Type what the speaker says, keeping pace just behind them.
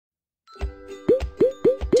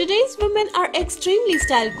Today's women are extremely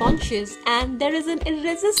style conscious and there is an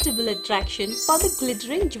irresistible attraction for the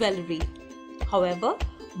glittering jewelry. However,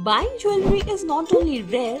 buying jewelry is not only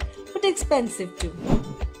rare but expensive too.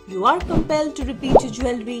 You are compelled to repeat your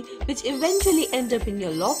jewelry, which eventually end up in your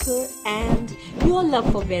locker, and your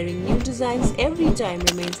love for wearing new designs every time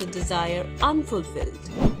remains a desire unfulfilled.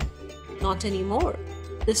 Not anymore.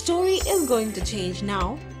 The story is going to change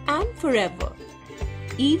now and forever.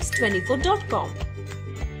 Eves24.com.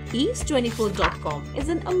 Eves24.com is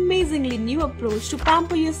an amazingly new approach to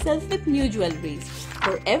pamper yourself with new jewelries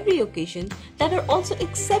for every occasion that are also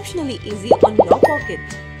exceptionally easy on your pocket.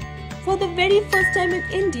 For the very first time in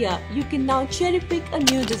India, you can now cherry pick a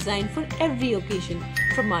new design for every occasion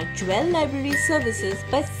from our jewel library services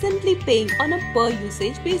by simply paying on a per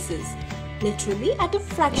usage basis, literally at a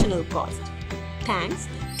fractional cost. Thanks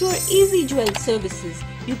to our easy jewel services,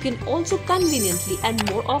 you can also conveniently and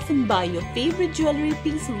more often buy your favorite jewelry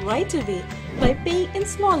piece right away by paying in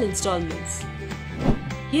small installments.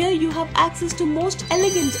 Here you have access to most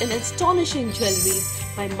elegant and astonishing jewelries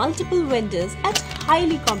by multiple vendors at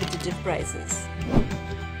highly competitive prices.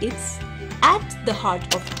 It's at the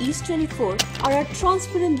heart of Eves24 are our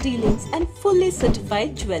transparent dealings and fully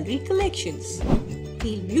certified jewelry collections.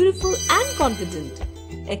 Feel beautiful and confident.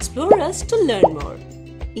 Explore us to learn more.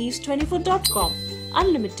 Eves24.com,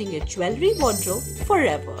 unlimiting your jewelry wardrobe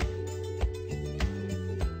forever.